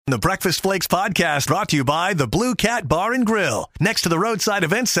The Breakfast Flakes podcast brought to you by the Blue Cat Bar and Grill, next to the Roadside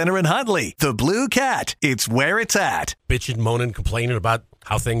Event Center in Huntley. The Blue Cat, it's where it's at. Bitching, moaning, complaining about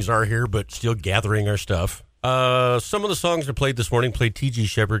how things are here, but still gathering our stuff. Some of the songs I played this morning played T.G.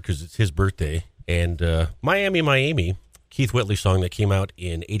 Shepherd because it's his birthday, and Miami, Miami, Keith Whitley song that came out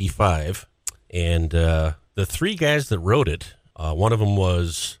in 85. And the three guys that wrote it, one of them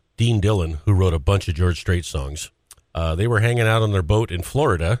was Dean Dillon, who wrote a bunch of George Strait songs. They were hanging out on their boat in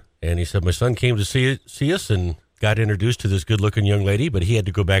Florida, and he said, my son came to see us and got introduced to this good-looking young lady, but he had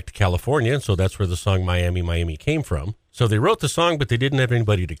to go back to California, and so that's where the song Miami, Miami came from. So they wrote the song, but they didn't have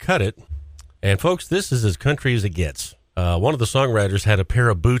anybody to cut it. And, folks, this is as country as it gets. One of the songwriters had a pair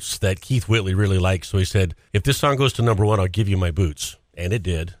of boots that Keith Whitley really liked, so he said, if this song goes to number one, I'll give you my boots. And it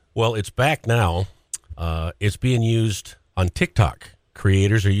did. Well, it's back now. It's being used on TikTok.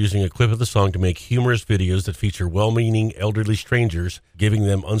 Creators are using a clip of the song to make humorous videos that feature well-meaning elderly strangers giving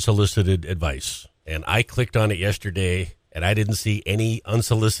them unsolicited advice. And I clicked on it yesterday, and I didn't see any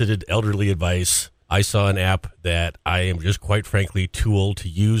unsolicited elderly advice. I saw an app that I am just quite frankly too old to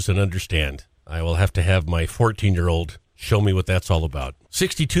use and understand. I will have to have my 14-year-old show me what that's all about.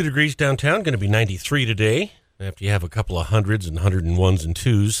 62 degrees downtown, going to be 93 today. After you have a couple of hundreds and 101s and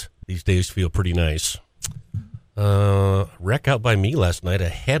 2s, these days feel pretty nice. Wreck out by me last night, a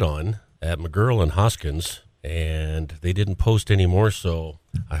head-on at McGurl and Hoskins, and they didn't post anymore, so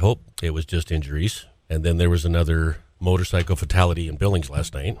I hope it was just injuries. And then there was another motorcycle fatality in Billings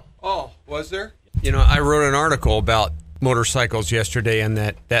last night. Oh, was there? You know, I wrote an article about motorcycles yesterday and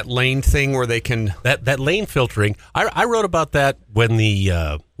that lane thing where they can... That lane filtering, I wrote about that when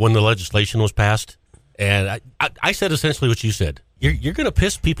the legislation was passed, and I said essentially what you said. You're going to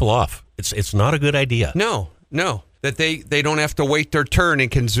piss people off. It's not a good idea. No, that they don't have to wait their turn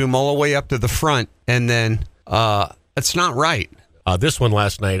and can zoom all the way up to the front, and then it's not right. This one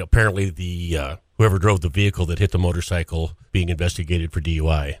last night, apparently the whoever drove the vehicle that hit the motorcycle being investigated for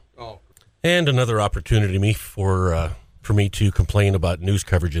DUI. Oh. And another opportunity for me to complain about news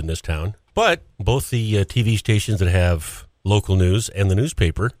coverage in this town. But both the TV stations that have local news and the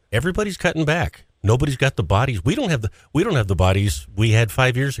newspaper, everybody's cutting back. Nobody's got the bodies. We don't have the bodies we had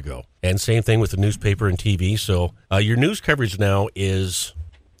 5 years ago. And same thing with the newspaper and TV. So your news coverage now is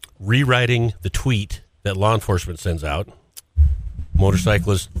rewriting the tweet that law enforcement sends out.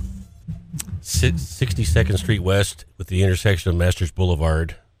 Motorcyclist 62nd Street West with the intersection of Masters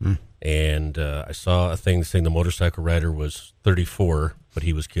Boulevard. And I saw a thing saying the motorcycle rider was 34, but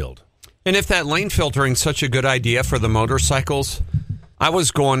he was killed. And if that lane filtering is such a good idea for the motorcycles... I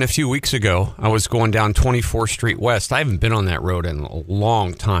was going a few weeks ago. I was going down 24th Street West. I haven't been on that road in a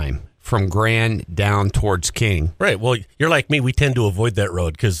long time, from Grand down towards King. Right. Well, you're like me. We tend to avoid that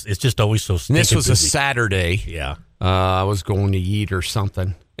road because it's just always so stinking busy. This was a Saturday. Yeah. I was going to eat or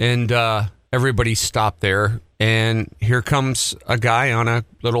something. And everybody stopped there. And here comes a guy on a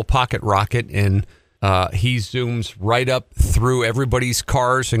little pocket rocket. And he zooms right up through everybody's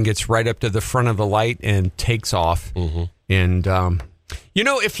cars and gets right up to the front of the light and takes off. Mm-hmm. And... you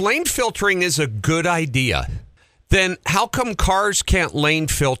know, if lane filtering is a good idea, then how come cars can't lane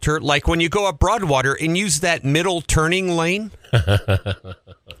filter like when you go up Broadwater and use that middle turning lane?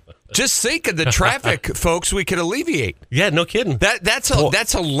 Just think of the traffic, folks, we could alleviate. Yeah, no kidding. That's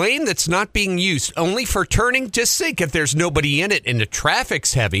a lane that's not being used only for turning. Just think if there's nobody in it and the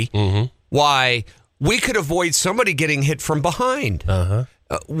traffic's heavy, why, we could avoid somebody getting hit from behind. Uh-huh.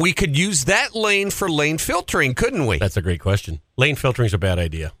 We could use that lane for lane filtering, couldn't we? That's a great question. Lane filtering is a bad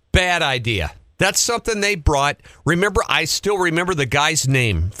idea. Bad idea. That's something they brought. Remember, I still remember the guy's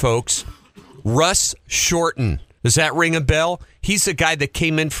name, folks. Russ Shorten. Does that ring a bell? He's the guy that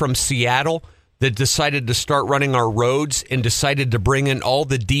came in from Seattle that decided to start running our roads and decided to bring in all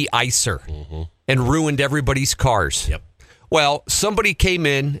the de-icer and ruined everybody's cars. Yep. Well, somebody came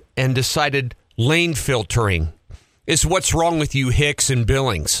in and decided lane filtering is what's wrong with you, Hicks and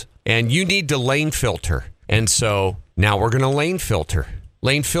Billings. And you need to lane filter. And so now we're going to lane filter.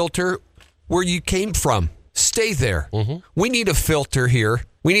 Lane filter where you came from. Stay there. We need a filter here.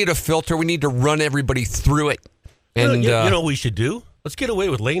 We need a filter. We need to run everybody through it. And you know what we should do? Let's get away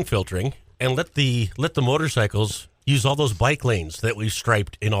with lane filtering and let the motorcycles use all those bike lanes that we've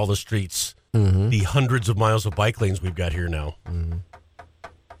striped in all the streets. The hundreds of miles of bike lanes we've got here now.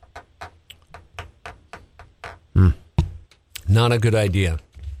 Not a good idea.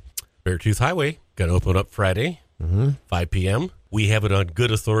 Beartooth Highway going to open up Friday, 5 p.m. We have it on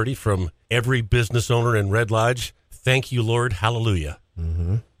good authority from every business owner in Red Lodge. Thank you, Lord. Hallelujah.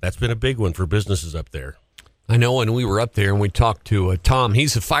 That's been a big one for businesses up there. I know when we were up there and we talked to Tom,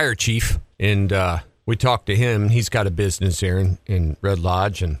 he's the fire chief, and we talked to him. He's got a business there in Red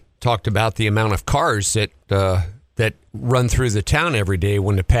Lodge, and talked about the amount of cars that run through the town every day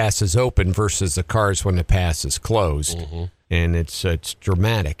when the pass is open versus the cars when the pass is closed. Mm-hmm. And it's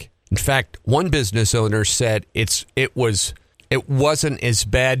dramatic. In fact, one business owner said it wasn't as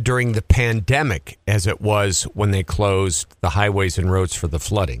bad during the pandemic as it was when they closed the highways and roads for the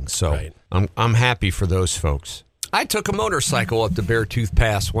flooding. So right. I'm happy for those folks. I took a motorcycle up the Beartooth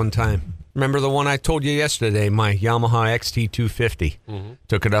Pass one time. Remember the one I told you yesterday, my Yamaha XT250. Mm-hmm.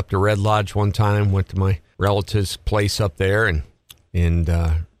 Took it up to Red Lodge one time, went to my relative's place up there, and in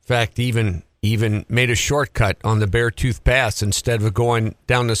fact, even made a shortcut on the Beartooth Pass. Instead of going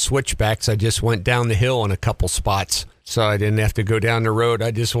down the switchbacks, I just went down the hill in a couple spots. So I didn't have to go down the road.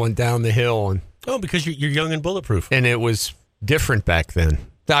 I just went down the hill. Because you're young and bulletproof. And it was different back then.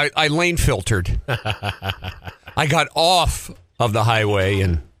 I lane filtered. I got off of the highway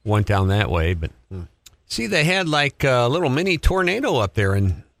and went down that way. But see, they had like a little mini tornado up there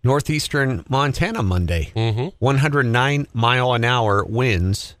in northeastern Montana Monday. Mm-hmm. 109 mile an hour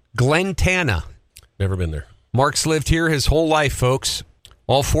winds. Glen Tana. Never been there. Mark's lived here his whole life, folks.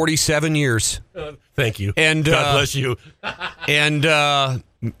 All 47 years. Thank you. And God bless you. And have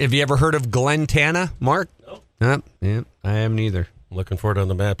you ever heard of Glen Tana, Mark? No. Yeah, I haven't either. Looking for it on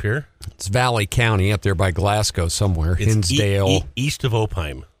the map here. It's Valley County up there by Glasgow somewhere. It's Hinsdale. East of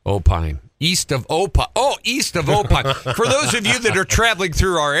Opine. Opine. East of Opine. Oh, east of Opine. For those of you that are traveling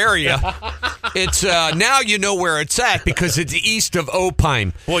through our area, it's now you know where it's at because it's east of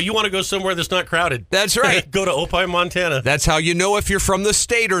Opine. Well, you want to go somewhere that's not crowded. That's right. Go to Opine, Montana. That's how you know if you're from the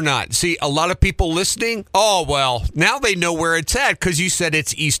state or not. See, a lot of people listening, oh, well, now they know where it's at because you said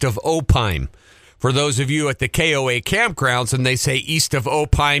it's east of Opine. For those of you at the KOA campgrounds and they say east of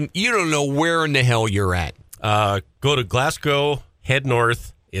Opine, you don't know where in the hell you're at. Go to Glasgow, head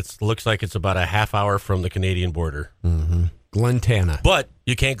north. It looks like it's about a half hour from the Canadian border. Mm-hmm. Glen Tana. But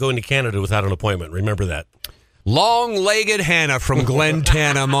you can't go into Canada without an appointment. Remember that. Long-legged Hannah from Glen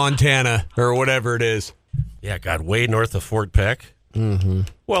Tana, Montana, or whatever it is. Yeah, God, way north of Fort Peck. Mm-hmm.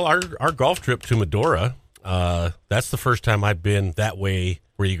 Well, our golf trip to Medora, that's the first time I've been that way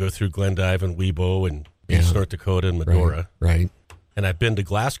where you go through Glendive and Webo and East North Dakota and Medora. Right. And I've been to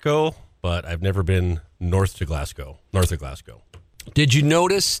Glasgow, but I've never been north of Glasgow. Did you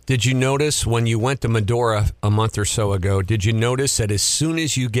notice when you went to Medora a month or so ago, did you notice that as soon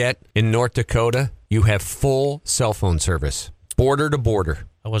as you get in North Dakota, you have full cell phone service, border to border?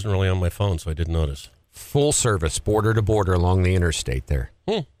 I wasn't really on my phone, so I didn't notice. Full service, border to border along the interstate there.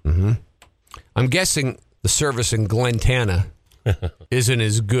 Mm-hmm. I'm guessing the service in Glen Tana isn't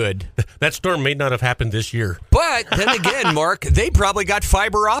as good. That storm may not have happened this year. But then again, Mark, they probably got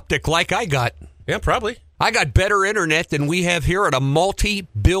fiber optic like I got. Yeah, probably. I got better internet than we have here at a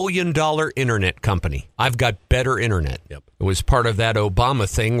multi-billion-dollar internet company. I've got better internet. Yep. It was part of that Obama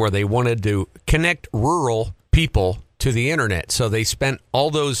thing where they wanted to connect rural people to the internet. So they spent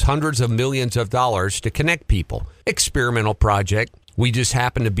all those hundreds of millions of dollars to connect people. Experimental project. We just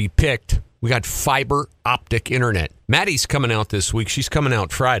happened to be picked. We got fiber optic internet. Maddie's coming out this week. She's coming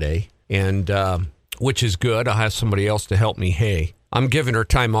out Friday, and which is good. I'll have somebody else to help me. Hey, I'm giving her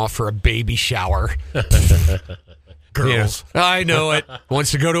time off for a baby shower. Girls. Yeah, I know it.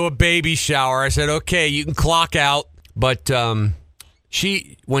 Wants to go to a baby shower. I said, okay, you can clock out. But when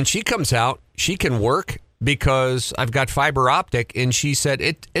she comes out, she can work because I've got fiber optic, and she said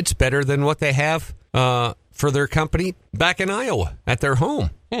it's better than what they have for their company back in Iowa at their home.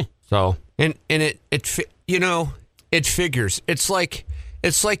 So, and it figures. It's like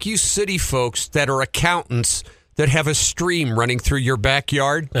you city folks that are accountants that have a stream running through your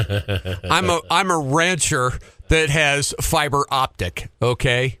backyard. I'm a rancher that has fiber optic,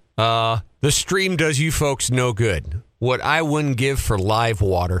 okay? The stream does you folks no good. What I wouldn't give for live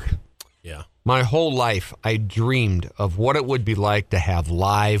water. Yeah. My whole life, I dreamed of what it would be like to have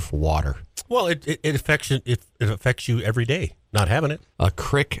live water. Well, it affects you every day, not having it. A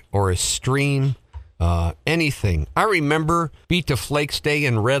creek or a stream, anything. I remember Beat the Flakes Day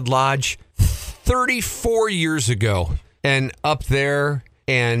in Red Lodge 34 years ago, and up there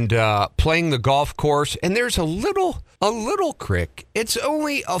and playing the golf course, and there's a little creek. It's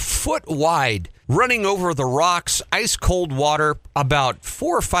only a foot wide, running over the rocks, ice cold water, about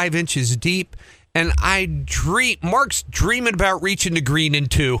 4 or 5 inches deep. And Mark's dreaming about reaching the green in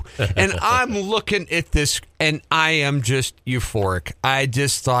 2. And I'm looking at this, and I am just euphoric. I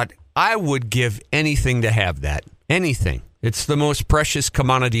just thought I would give anything to have that. Anything. It's the most precious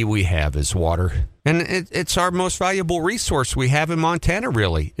commodity we have is water. And it's our most valuable resource we have in Montana,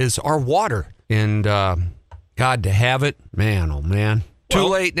 really, is our water. And God, to have it, man, oh man. Too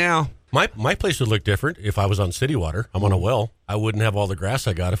late now. My place would look different if I was on city water. I'm on a well. I wouldn't have all the grass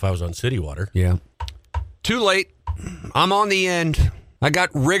I got if I was on city water. Yeah. Too late. I'm on the end. I got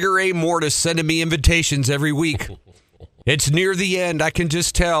Rigor A. Mortis sending me invitations every week. It's near the end. I can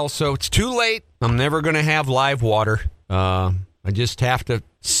just tell. So it's too late. I'm never going to have live water. I just have to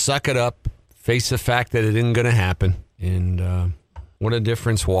suck it up, face the fact that it isn't going to happen. And what a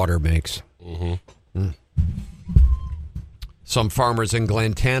difference water makes. Mm-hmm. Some farmers in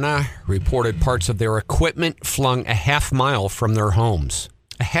Glantana reported parts of their equipment flung a half mile from their homes.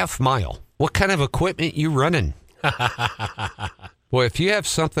 A half mile. What kind of equipment you running? Boy, if you have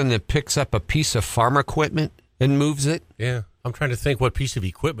something that picks up a piece of farm equipment and moves it. Yeah. I'm trying to think what piece of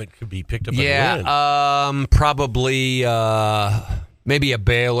equipment could be picked up by the wind. Probably maybe a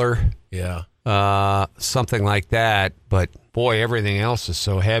baler. Yeah. Something like that. But, boy, everything else is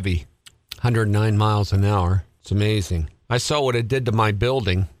so heavy. 109 miles an hour. It's amazing. I saw what it did to my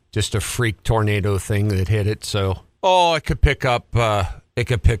building. Just a freak tornado thing that hit it. So, it could pick up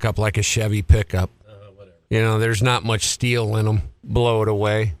like a Chevy pickup. Whatever. You know, there's not much steel in them. Blow it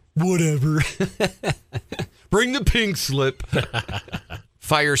away. Whatever. Bring the pink slip.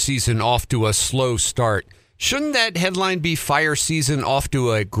 Fire season off to a slow start. Shouldn't that headline be fire season off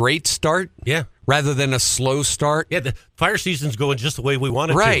to a great start? Yeah. Rather than a slow start? Yeah, the fire season's going just the way we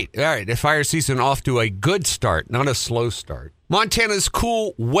want it Right. to. All right. The fire season off to a good start, not a slow start. Montana's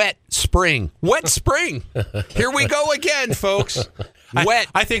cool, wet spring. Wet spring. Here we go again, folks. Wet.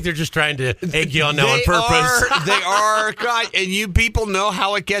 I think they're just trying to egg you on now on purpose. They are. God, and you people know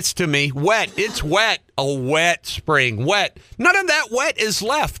how it gets to me. Wet. It's wet. A wet spring. Wet. None of that wet is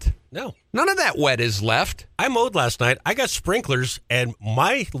left. No. None of that wet is left. I mowed last night. I got sprinklers, and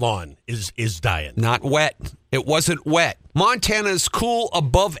my lawn is dying. Not wet. It wasn't wet. Montana's cool,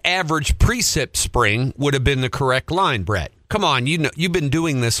 above-average precip spring would have been the correct line, Brett. Come on, you know, you've been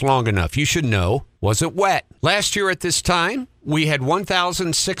doing this long enough. You should know. Wasn't wet. Last year at this time, we had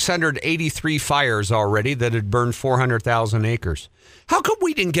 1,683 fires already that had burned 400,000 acres. How come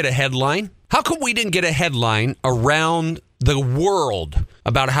we didn't get a headline? How come we didn't get a headline around the world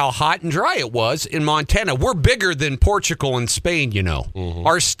about how hot and dry it was in Montana? We're bigger than Portugal and Spain, you know. Mm-hmm.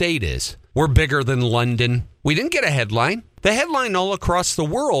 Our state is. We're bigger than London. We didn't get a headline. The headline all across the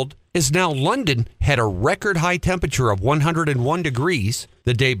world is now London had a record high temperature of 101 degrees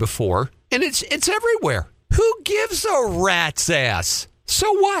the day before, and it's everywhere. Who gives a rat's ass?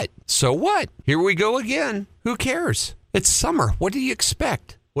 So what? So what? Here we go again. Who cares? It's summer. What do you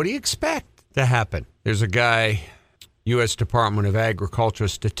expect? What do you expect to happen? There's a guy, U.S. Department of Agriculture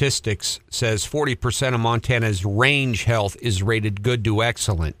Statistics says 40% of Montana's range health is rated good to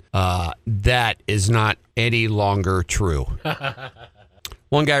excellent. That is not any longer true.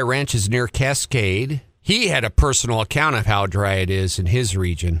 One guy ranches near Cascade. He had a personal account of how dry it is in his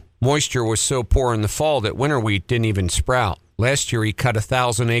region. Moisture was so poor in the fall that winter wheat didn't even sprout. Last year, he cut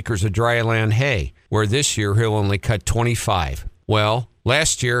 1,000 acres of dryland hay, where this year he'll only cut 25. Well,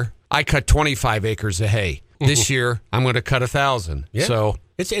 last year, I cut 25 acres of hay. This year, I'm going to cut 1,000. Yeah. So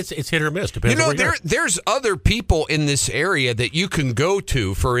it's hit or miss. Depends on where you are. there's other people in this area that you can go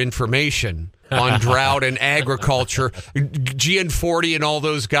to for information on drought and agriculture. Gianforti and all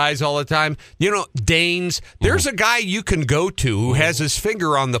those guys all the time. You know, Danes. There's a guy you can go to who has his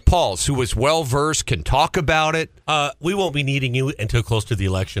finger on the pulse, who is well-versed, can talk about it. We won't be needing you until close to the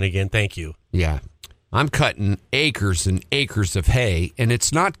election again. Thank you. Yeah. I'm cutting acres and acres of hay, and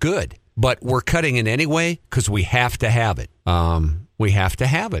it's not good. But we're cutting it anyway because we have to have it. We have to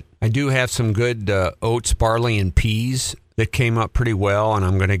have it. I do have some good oats, barley, and peas that came up pretty well, and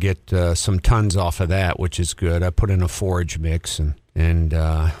I'm going to get some tons off of that, which is good. I put in a forage mix. And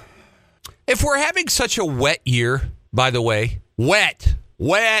if we're having such a wet year, by the way, wet.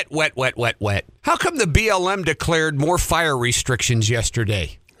 How come the BLM declared more fire restrictions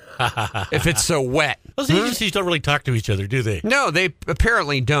yesterday? If it's so wet. Those agencies don't really talk to each other, do they? No, they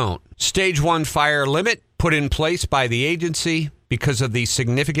apparently don't. Stage 1 fire limit put in place by the agency because of the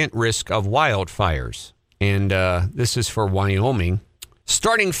significant risk of wildfires. And this is for Wyoming.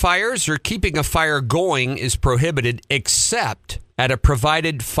 Starting fires or keeping a fire going is prohibited except at a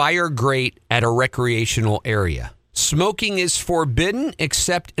provided fire grate at a recreational area. Smoking is forbidden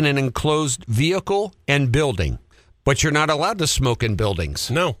except in an enclosed vehicle and building. But you're not allowed to smoke in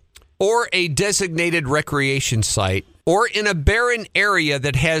buildings. No. Or a designated recreation site, or in a barren area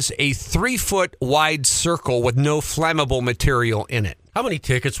that has a 3-foot wide circle with no flammable material in it. How many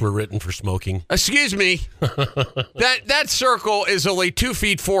tickets were written for smoking? Excuse me. That circle is only 2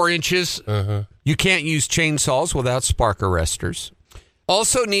 feet 4 inches. Uh-huh. You can't use chainsaws without spark arresters.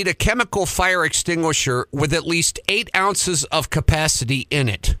 Also need a chemical fire extinguisher with at least 8 ounces of capacity in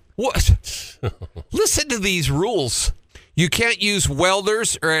it. What? Listen to these rules. You can't use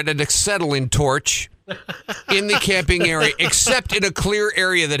welders or an acetylene torch in the camping area, except in a clear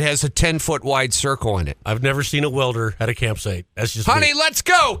area that has a 10-foot wide circle in it. I've never seen a welder at a campsite. That's just Honey, me. let's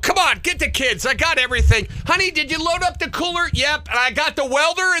go. Come on, get the kids. I got everything. Honey, did you load up the cooler? Yep, and I got the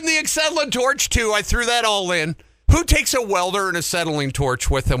welder and the acetylene torch, too. I threw that all in. Who takes a welder and acetylene torch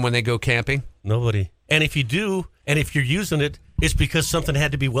with them when they go camping? Nobody. And if you do, and if you're using it, it's because something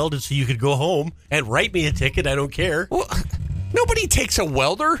had to be welded so you could go home and write me a ticket. I don't care. Well, nobody takes a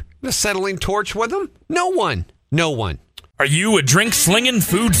welder and acetylene torch with them. No one. Are you a drink-slinging,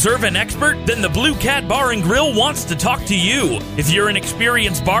 food-serving expert? Then the Blue Cat Bar and Grill wants to talk to you. If you're an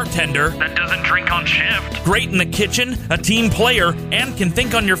experienced bartender that doesn't drink on shift, great in the kitchen, a team player, and can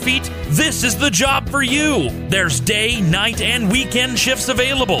think on your feet, this is the job for you. There's day, night, and weekend shifts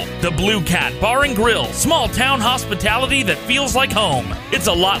available. The Blue Cat Bar and Grill, small-town hospitality that feels like home. It's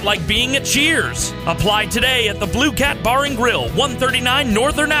a lot like being at Cheers. Apply today at the Blue Cat Bar and Grill, 139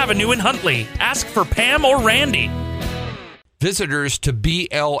 Northern Avenue in Huntley. Ask for Pam or Randy. Visitors to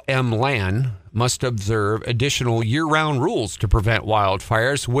BLM land must observe additional year-round rules to prevent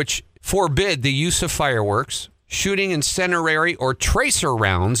wildfires, which forbid the use of fireworks, shooting incendiary or tracer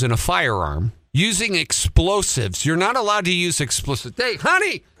rounds in a firearm, using explosives. You're not allowed to use explosives. Hey,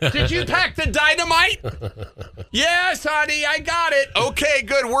 honey, did you pack the dynamite? Yes, honey, I got it. Okay,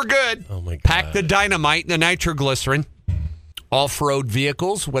 good, we're good. Oh, my God. Pack the dynamite and the nitroglycerin. Off-road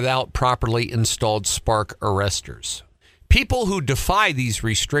vehicles without properly installed spark arresters. People who defy these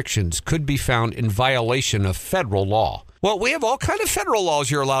restrictions could be found in violation of federal law. Well, we have all kinds of federal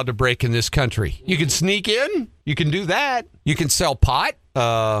laws you're allowed to break in this country. You can sneak in. You can do that. You can sell pot.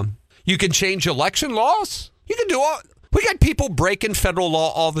 You can change election laws. You can do all. We got people breaking federal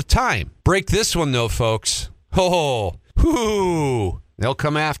law all the time. Break this one, though, folks. Oh, they'll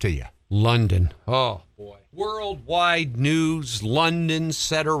come after you. London. Oh, boy. Worldwide news. London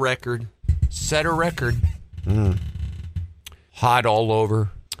set a record. Hot all over.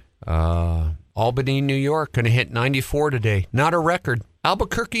 Albany, New York, going to hit 94 today. Not a record.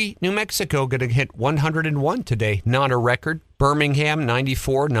 Albuquerque, New Mexico, going to hit 101 today. Not a record. Birmingham,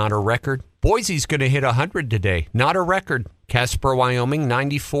 94. Not a record. Boise's going to hit 100 today. Not a record. Casper, Wyoming,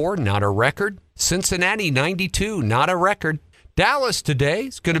 94. Not a record. Cincinnati, 92. Not a record. Dallas today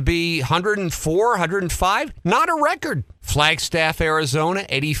is going to be 104, 105. Not a record. Flagstaff, Arizona,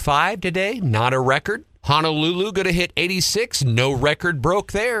 85 today. Not a record. Honolulu going to hit 86. No record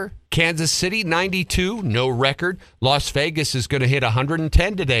broke there. Kansas City, 92. No record. Las Vegas is going to hit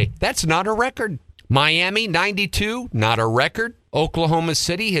 110 today. That's not a record. Miami, 92. Not a record. Oklahoma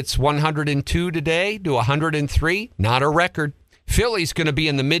City hits 102 today to 103. Not a record. Philly's going to be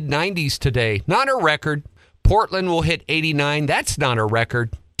in the mid-90s today. Not a record. Portland will hit 89. That's not a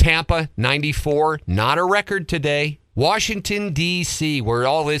record. Tampa, 94. Not a record today. Washington, D.C., where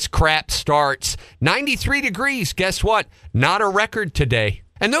all this crap starts. 93 degrees. Guess what? Not a record today.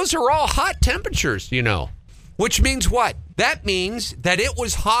 And those are all hot temperatures, you know. Which means what? That means that it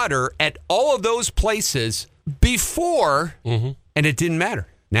was hotter at all of those places before, and it didn't matter.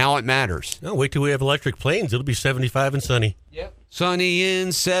 Now it matters. No, wait till we have electric planes. It'll be 75 and sunny. Yep. Sunny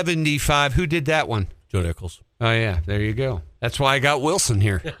in 75. Who did that one? Joe Nichols. Oh, yeah. There you go. That's why I got Wilson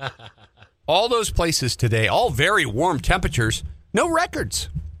here. All those places today, all very warm temperatures, no records.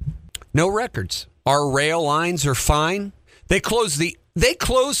 No records. Our rail lines are fine. They closed the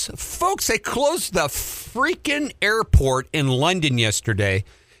freaking airport in London yesterday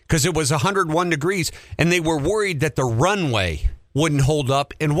because it was 101 degrees, and they were worried that the runway wouldn't hold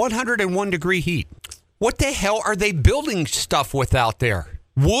up in 101 degree heat. What the hell are they building stuff with out there?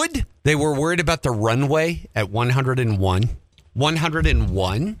 Wood? They were worried about the runway at 101.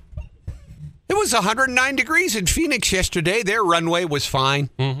 101? It was 109 degrees in Phoenix yesterday. Their runway was fine.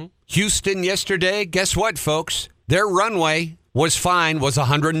 Houston yesterday, guess what, folks? Their runway was fine, was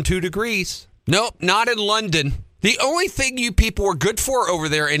 102 degrees. Nope, not in London. The only thing you people are good for over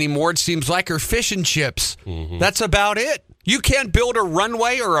there anymore, it seems like, are fish and chips. That's about it. You can't build a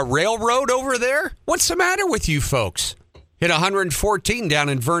runway or a railroad over there? What's the matter with you folks? Hit 114 down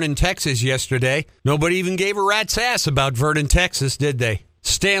in Vernon, Texas yesterday. Nobody even gave a rat's ass about Vernon, Texas, did they?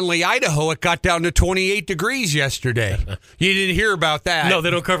 Stanley, Idaho, it got down to 28 degrees yesterday. You didn't hear about that. No,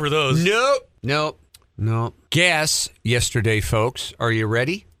 they don't cover those. Nope. Gas yesterday, folks. Are you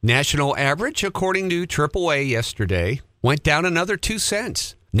ready? National average, according to AAA yesterday, went down another 2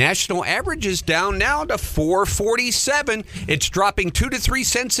 cents. National average is down now to $4.47. It's dropping 2 to 3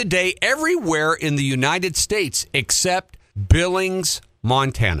 cents a day everywhere in the United States except Billings,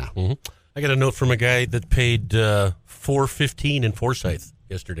 Montana. I got a note from a guy that paid $4.15 in Forsyth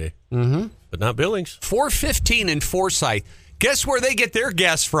yesterday. Mm-hmm. But not Billings. 415 in Forsyth. Guess where they get their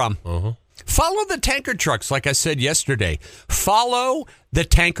gas from? Uh-huh. Follow the tanker trucks, like I said yesterday. Follow the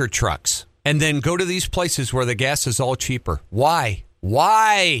tanker trucks. And then go to these places where the gas is all cheaper. Why?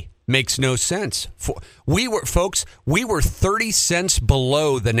 Why? Makes no sense. We were 30 cents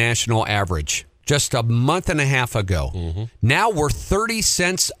below the national average just a month and a half ago. Mm-hmm. Now we're 30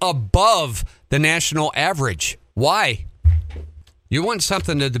 cents above the national average. Why? You want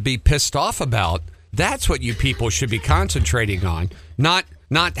something to be pissed off about. That's what you people should be concentrating on. Not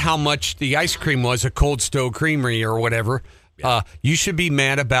how much the ice cream was at Cold Stove Creamery or whatever. You should be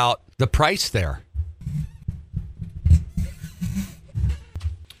mad about the price there.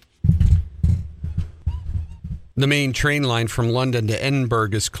 The main train line from London to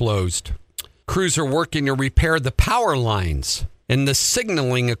Edinburgh is closed. Crews are working to repair the power lines and the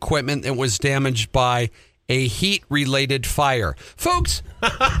signaling equipment that was damaged by a heat-related fire. Folks,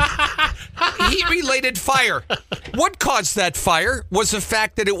 heat-related fire. What caused that fire? Was the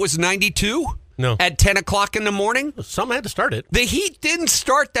fact that it was 92? No. At 10 o'clock in the morning? Some had to start it. The heat didn't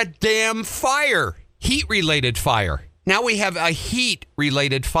start that damn fire. Heat-related fire. Now we have a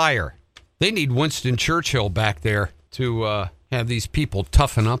heat-related fire. They need Winston Churchill back there to have these people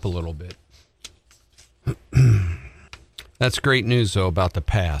toughen up a little bit. That's great news, though, about the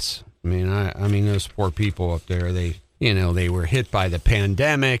pass. I mean, those poor people up there, they were hit by the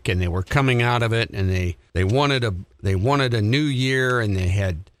pandemic and they were coming out of it, and they wanted a new year, and they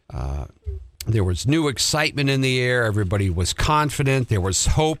had there was new excitement in the air. Everybody was confident. There was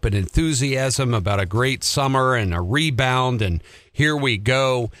hope and enthusiasm about a great summer and a rebound, and here we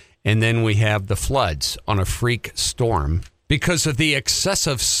go. And then we have the floods on a freak storm because of the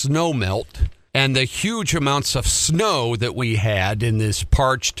excessive snow melt and the huge amounts of snow that we had in this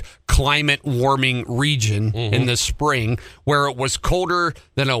parched, climate warming region in the spring, where it was colder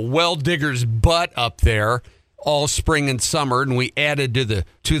than a well digger's butt up there all spring and summer. And we added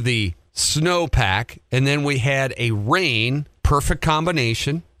to the snowpack, and then we had a rain, perfect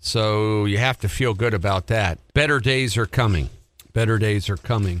combination. So you have to feel good about that. Better days are coming. Better days are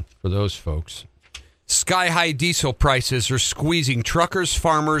coming for those folks. Sky-high diesel prices are squeezing truckers,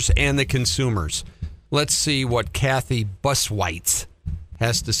 farmers, and the consumers. Let's see what Kathy Busweiz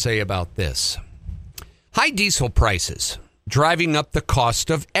has to say about this. High diesel prices driving up the cost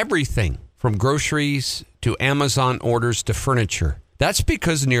of everything, from groceries to Amazon orders to furniture. That's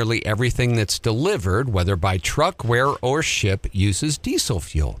because nearly everything that's delivered, whether by truck, ware, or ship, uses diesel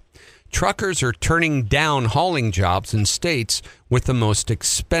fuel. Truckers are turning down hauling jobs in states with the most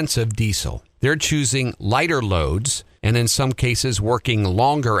expensive diesel. They're choosing lighter loads and in some cases working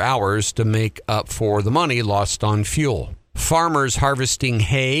longer hours to make up for the money lost on fuel. Farmers harvesting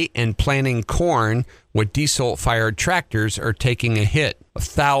hay and planting corn with diesel-fired tractors are taking a hit of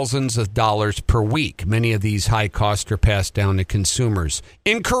thousands of dollars per week. Many of these high costs are passed down to consumers.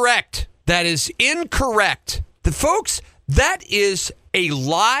 Incorrect. That is incorrect. Folks, that is a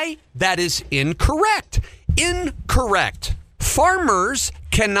lie. That is incorrect. Incorrect. Farmers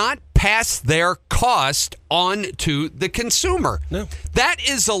cannot pass their cost on to the consumer. No. That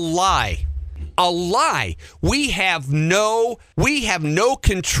is a lie. A lie. We have no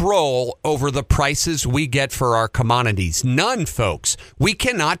control over the prices we get for our commodities. None, folks. We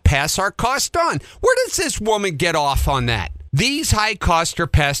cannot pass our cost on. Where does this woman get off on that? These high costs are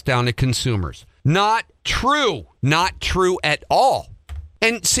passed down to consumers. Not true. Not true at all.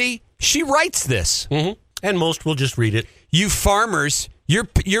 And see, she writes this. Mm-hmm. And most will just read it. You farmers,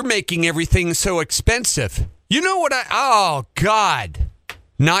 you're making everything so expensive. You know what oh, God.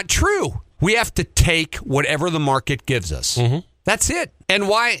 Not true. We have to take whatever the market gives us. Mm-hmm. That's it. And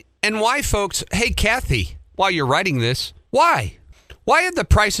why, folks? Hey, Kathy, while you're writing this, why? Why have the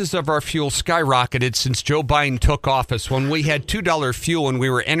prices of our fuel skyrocketed since Joe Biden took office, when we had $2 fuel and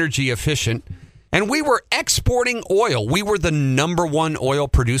we were energy efficient and we were exporting oil? We were the number one oil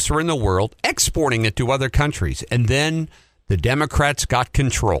producer in the world, exporting it to other countries. And then the Democrats got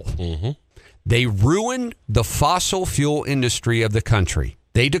control. Mm-hmm. They ruined the fossil fuel industry of the country.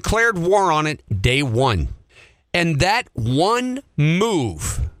 They declared war on it day one. And that one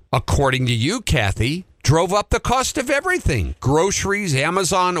move, according to you, Kathy, drove up the cost of everything. Groceries,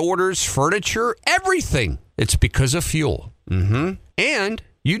 Amazon orders, furniture, everything. It's because of fuel. Mm-hmm. And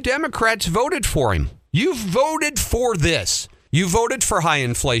you Democrats voted for him. You voted for this. You voted for high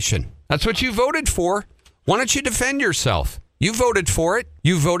inflation. That's what you voted for. Why don't you defend yourself? You voted for it.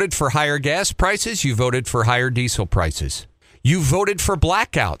 You voted for higher gas prices. You voted for higher diesel prices. You voted for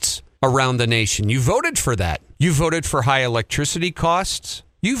blackouts around the nation. You voted for that. You voted for high electricity costs.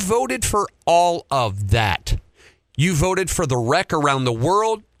 You voted for all of that. You voted for the wreck around the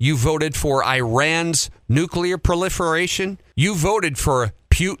world. You voted for Iran's nuclear proliferation. You voted for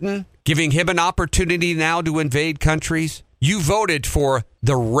Putin, giving him an opportunity now to invade countries. You voted for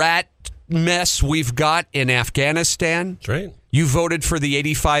the rat mess we've got in Afghanistan. That's right. You voted for the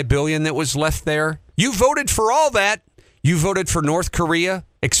 $85 billion that was left there. You voted for all that. You voted for North Korea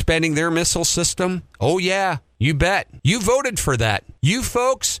expanding their missile system. Oh, yeah, you bet. You voted for that. You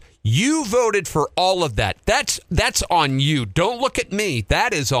folks, you voted for all of that. That's on you. Don't look at me.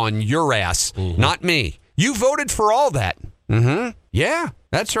 That is on your ass, not me. You voted for all that. Yeah,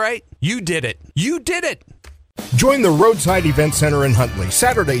 that's right. You did it. You did it. Join the Roadside Event Center in Huntley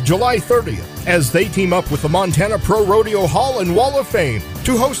Saturday, July 30th, as they team up with the Montana Pro Rodeo Hall and Wall of Fame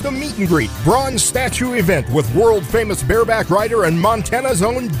to host a meet and greet bronze statue event with world-famous bareback rider and Montana's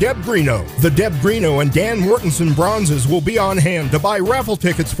own Deb Greeno. The Deb Greeno and Dan Mortensen bronzes will be on hand to buy raffle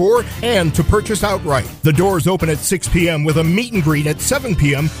tickets for and to purchase outright. The doors open at 6 p.m. with a meet and greet at 7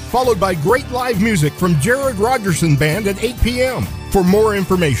 p.m., followed by great live music from Jared Rogerson Band at 8 p.m. For more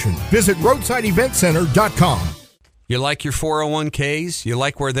information, visit roadsideeventcenter.com. You like your 401ks? You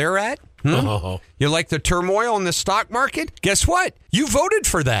like where they're at? You like the turmoil in the stock market? Guess what? You voted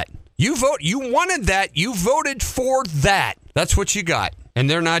for that. You wanted that. You voted for that. That's what you got. And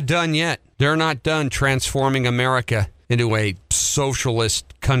they're not done yet. They're not done transforming America into a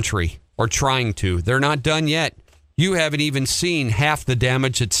socialist country, or trying to. They're not done yet. You haven't even seen half the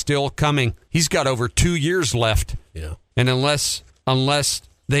damage that's still coming. He's got over 2 years left. Yeah. And unless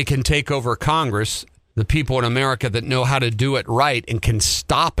they can take over Congress, the people in America that know how to do it right and can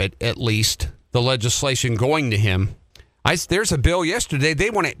stop it, at least, the legislation going to him. There's a bill yesterday. They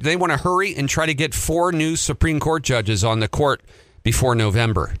want to hurry and try to get 4 new Supreme Court judges on the court before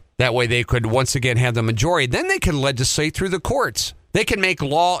November. That way they could once again have the majority. Then they can legislate through the courts. They can make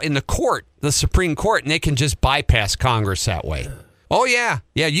law in the court, the Supreme Court, and they can just bypass Congress that way. Oh, yeah.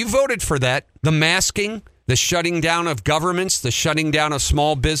 Yeah, you voted for that. The masking, the shutting down of governments, the shutting down of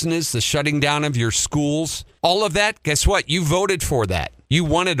small business, the shutting down of your schools, all of that, guess what? You voted for that. You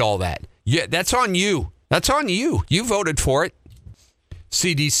wanted all that. Yeah, that's on you. That's on you. You voted for it.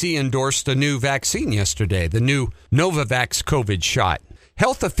 CDC endorsed a new vaccine yesterday, the new Novavax COVID shot.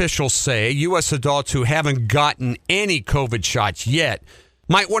 Health officials say U.S. adults who haven't gotten any COVID shots yet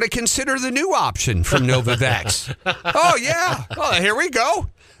might want to consider the new option from Novavax. Oh, yeah. Oh, here we go.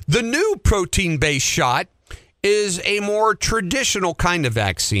 The new protein-based shot is a more traditional kind of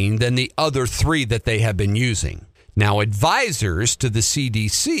vaccine than the other 3 that they have been using. Now, advisors to the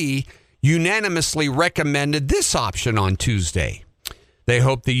CDC unanimously recommended this option on Tuesday. They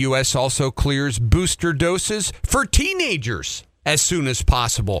hope the U.S. also clears booster doses for teenagers as soon as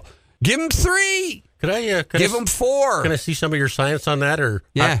possible. Give them 3. Give them 4. Can I see some of your science on that? Or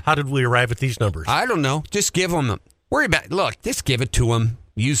how did we arrive at these numbers? I don't know. Just give them. Look, just give it to them.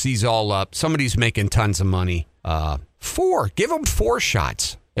 Use these all up. Somebody's making tons of money. 4. Give them 4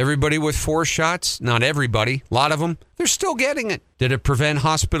 shots. Everybody with 4 shots? Not everybody. A lot of them. They're still getting it. Did it prevent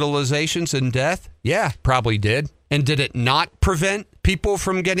hospitalizations and death? Yeah, probably did. And did it not prevent people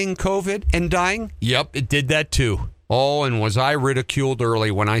from getting COVID and dying? Yep, it did that too. Oh, and was I ridiculed early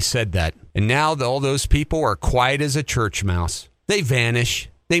when I said that? And now all those people are quiet as a church mouse. They vanish.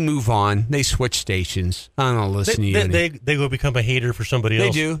 They move on. They switch stations. I don't listen to you. They go become a hater for somebody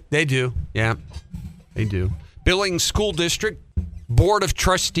else. They do. Yeah, they do. Billings School District Board of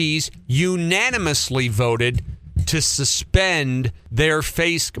Trustees unanimously voted to suspend their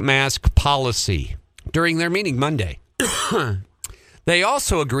face mask policy during their meeting Monday. They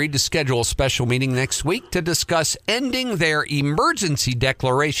also agreed to schedule a special meeting next week to discuss ending their emergency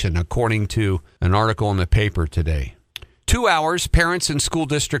declaration, according to an article in the paper today. 2 hours, parents and school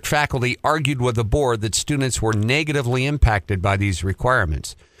district faculty argued with the board that students were negatively impacted by these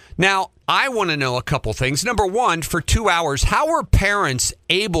requirements. Now, I want to know a couple things. Number one, for 2 hours, how were parents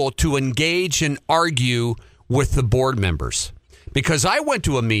able to engage and argue with the board members? Because I went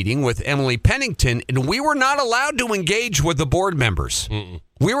to a meeting with Emily Pennington, and we were not allowed to engage with the board members.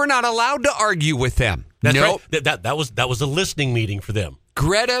 We were not allowed to argue with them. That's right. That was a listening meeting for them.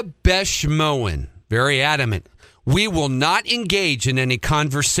 Greta Besch-Moen, very adamant. We will not engage in any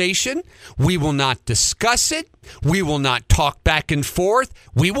conversation. We will not discuss it. We will not talk back and forth.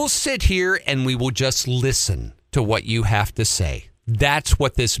 We will sit here and we will just listen to what you have to say. That's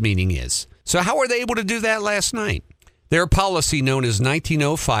what this meeting is. So how were they able to do that last night? Their policy, known as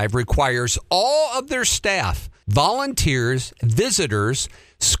 1905, requires all of their staff, volunteers, visitors,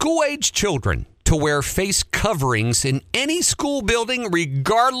 school-age children to wear face coverings in any school building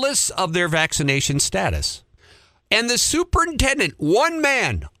regardless of their vaccination status. And the superintendent, one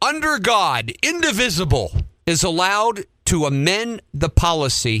man, under God, indivisible, is allowed to amend the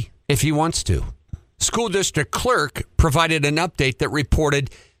policy if he wants to. School district clerk provided an update that reported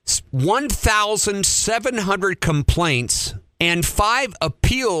 1,700 complaints and 5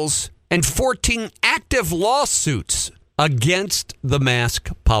 appeals and 14 active lawsuits against the mask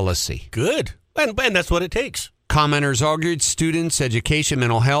policy. Good. And that's what it takes. Commenters argued students' education,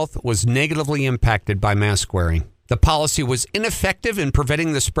 mental health was negatively impacted by mask wearing. The policy was ineffective in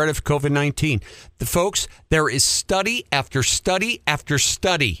preventing the spread of COVID-19. Folks, there is study after study after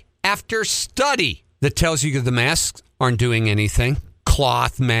study after study that tells you the masks aren't doing anything.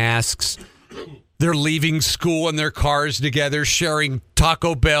 Cloth masks. They're leaving school in their cars together, sharing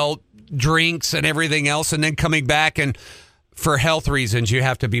Taco Bell drinks and everything else, and then coming back, and for health reasons, you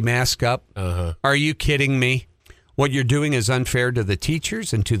have to be masked up. Are you kidding me? What you're doing is unfair to the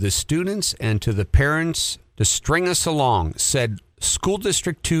teachers and to the students and to the parents to string us along, said School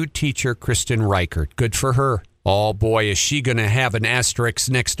District 2 teacher Kristen Reichert. Good for her. Oh, boy, is she going to have an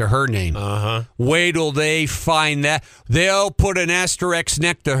asterisk next to her name. Wait till they find that. They'll put an asterisk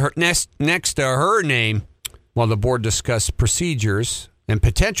next to her name. While the board discussed procedures and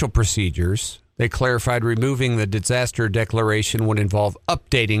potential procedures, they clarified removing the disaster declaration would involve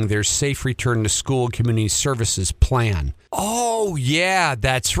updating their safe return to school community services plan. Oh, yeah,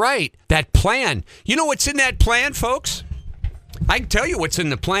 that's right. That plan. You know what's in that plan, folks? I can tell you what's in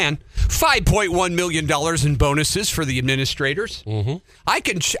the plan. $5.1 million in bonuses for the administrators. I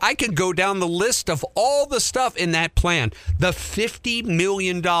can go down the list of all the stuff in that plan. The $50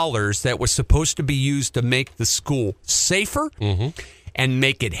 million that was supposed to be used to make the school safer and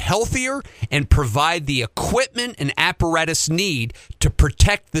make it healthier and provide the equipment and apparatus need to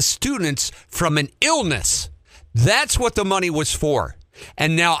protect the students from an illness. That's what the money was for.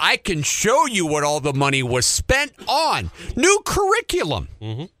 And now I can show you what all the money was spent on. New curriculum.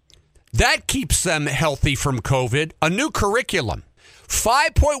 That keeps them healthy from COVID. A new curriculum.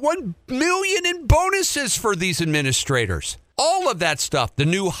 $5.1 million in bonuses for these administrators. All of that stuff. The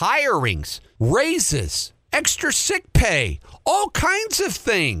new hirings, raises, extra sick pay, all kinds of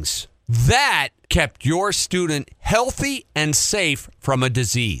things. That kept your student healthy and safe from a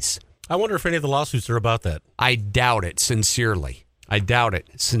disease. I wonder if any of the lawsuits are about that. I doubt it sincerely.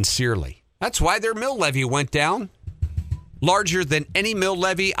 That's why their mill levy went down. Larger than any mill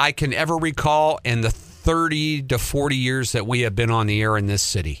levy I can ever recall in the 30 to 40 years that we have been on the air in this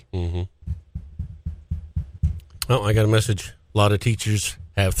city. Oh, I got a message. A lot of teachers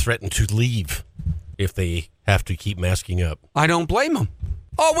have threatened to leave if they have to keep masking up. I don't blame them.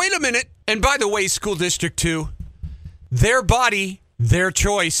 Oh, wait a minute. And by the way, School District 2, their body, their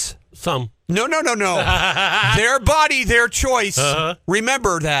choice. Some. No. Their body, their choice.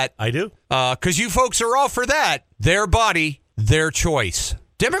 Remember that. I do. Because you folks are all for that. Their body, their choice.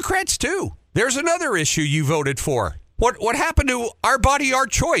 Democrats, too. There's another issue you voted for. What happened to our body, our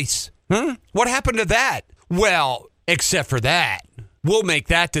choice? What happened to that? Well, except for that. We'll make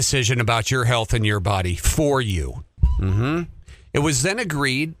that decision about your health and your body for you. It was then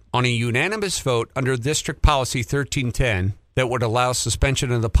agreed on a unanimous vote under District Policy 1310 that would allow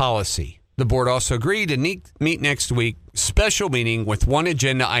suspension of the policy. The board also agreed to meet next week, special meeting with one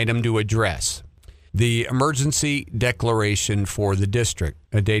agenda item to address the emergency declaration for the district.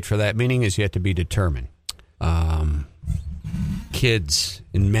 A date for that meeting is yet to be determined. Kids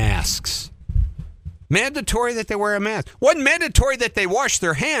in masks. Mandatory that they wear a mask. Wasn't mandatory that they wash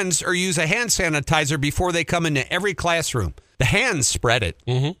their hands or use a hand sanitizer before they come into every classroom. The hands spread it.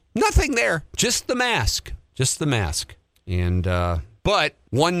 Nothing there. Just the mask. And, but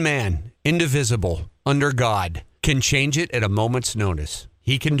one man, indivisible, under God, can change it at a moment's notice.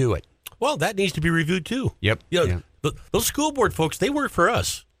 He can do it. Well, that needs to be reviewed, too. Yep. Those school board folks, they work for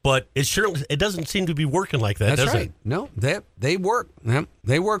us, but it doesn't seem to be working like that, That's does right. it? No, they work. Yep,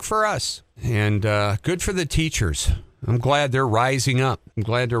 they work for us. And good for the teachers. I'm glad they're rising up.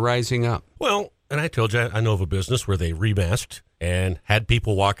 Well, and I told you, I know of a business where they remasked and had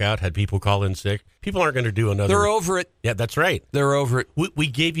people walk out, had people call in sick. People aren't going to do another. They're over it. Yeah, that's right. They're over it. We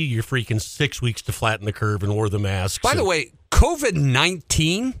gave you your freaking 6 weeks to flatten the curve and wore the masks. By the way,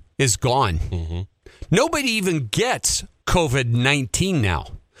 COVID-19 is gone. Nobody even gets COVID-19 now.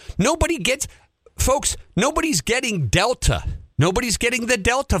 Nobody's getting Delta. Nobody's getting the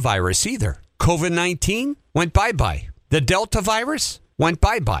Delta virus either. COVID-19 went bye-bye. The Delta virus went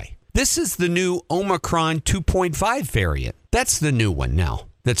bye-bye. This is the new Omicron 2.5 variant. That's the new one now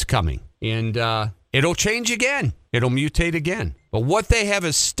that's coming. And it'll change again. It'll mutate again. But what they have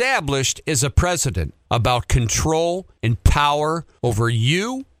established is a precedent about control and power over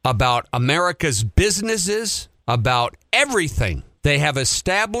you, about America's businesses, about everything. They have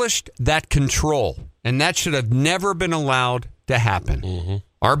established that control. And that should have never been allowed to happen.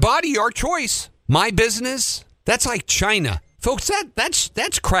 Our body, our choice. My business, that's like China. Folks,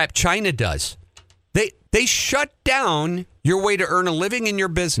 that's crap China does. They shut down your way to earn a living in your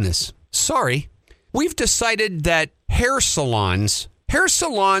business. Sorry. We've decided that hair salons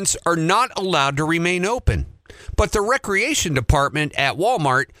are not allowed to remain open. But the recreation department at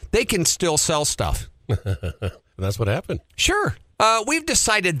Walmart, they can still sell stuff. That's what happened. Sure. We've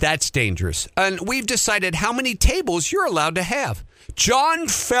decided that's dangerous. And we've decided how many tables you're allowed to have. John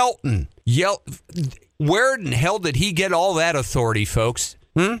Felton where in hell did he get all that authority, folks?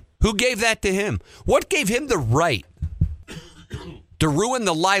 Who gave that to him? What gave him the right to ruin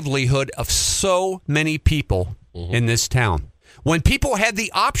the livelihood of so many people in this town? When people had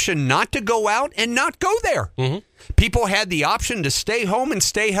the option not to go out and not go there. People had the option to stay home and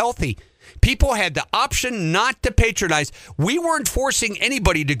stay healthy. People had the option not to patronize. We weren't forcing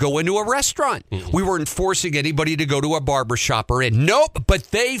anybody to go into a restaurant. We weren't forcing anybody to go to a barbershop or in. Nope, but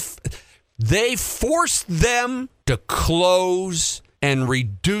they forced them to close and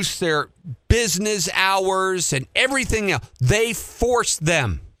reduce their business hours and everything else. They forced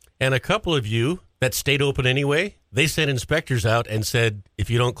them. And a couple of you that stayed open anyway, they sent inspectors out and said, if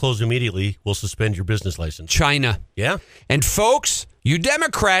you don't close immediately, we'll suspend your business license. China. Yeah. And folks, you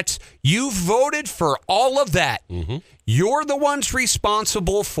Democrats, you voted for all of that. You're the ones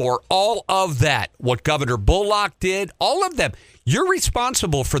responsible for all of that. What Governor Bullock did, all of them. You're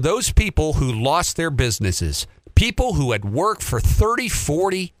responsible for those people who lost their businesses. People who had worked for 30,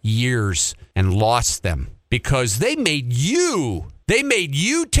 40 years and lost them because they made you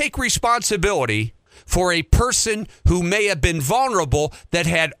take responsibility for a person who may have been vulnerable that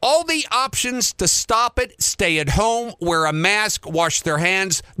had all the options to stop it, stay at home, wear a mask, wash their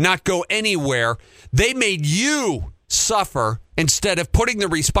hands, not go anywhere. They made you suffer instead of putting the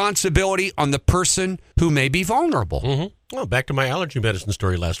responsibility on the person who may be vulnerable. Well, back to my allergy medicine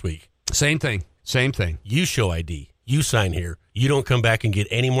story last week. Same thing. You show ID. You sign here. You don't come back and get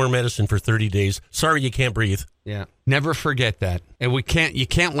any more medicine for 30 days. Sorry, you can't breathe. Yeah. Never forget that. And you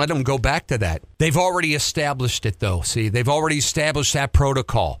can't let them go back to that. They've already established it, though. See, they've already established that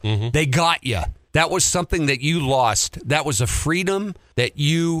protocol. They got you. That was something that you lost. That was a freedom that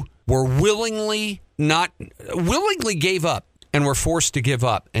you were willingly gave up and were forced to give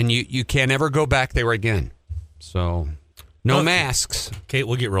up. And you can't ever go back there again. So no masks. Okay,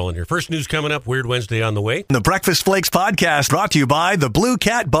 we'll get rolling here. First news coming up, Weird Wednesday on the way. The Breakfast Flakes podcast brought to you by the Blue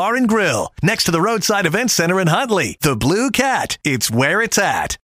Cat Bar and Grill, next to the Roadside Event Center in Huntley. The Blue Cat, it's where it's at.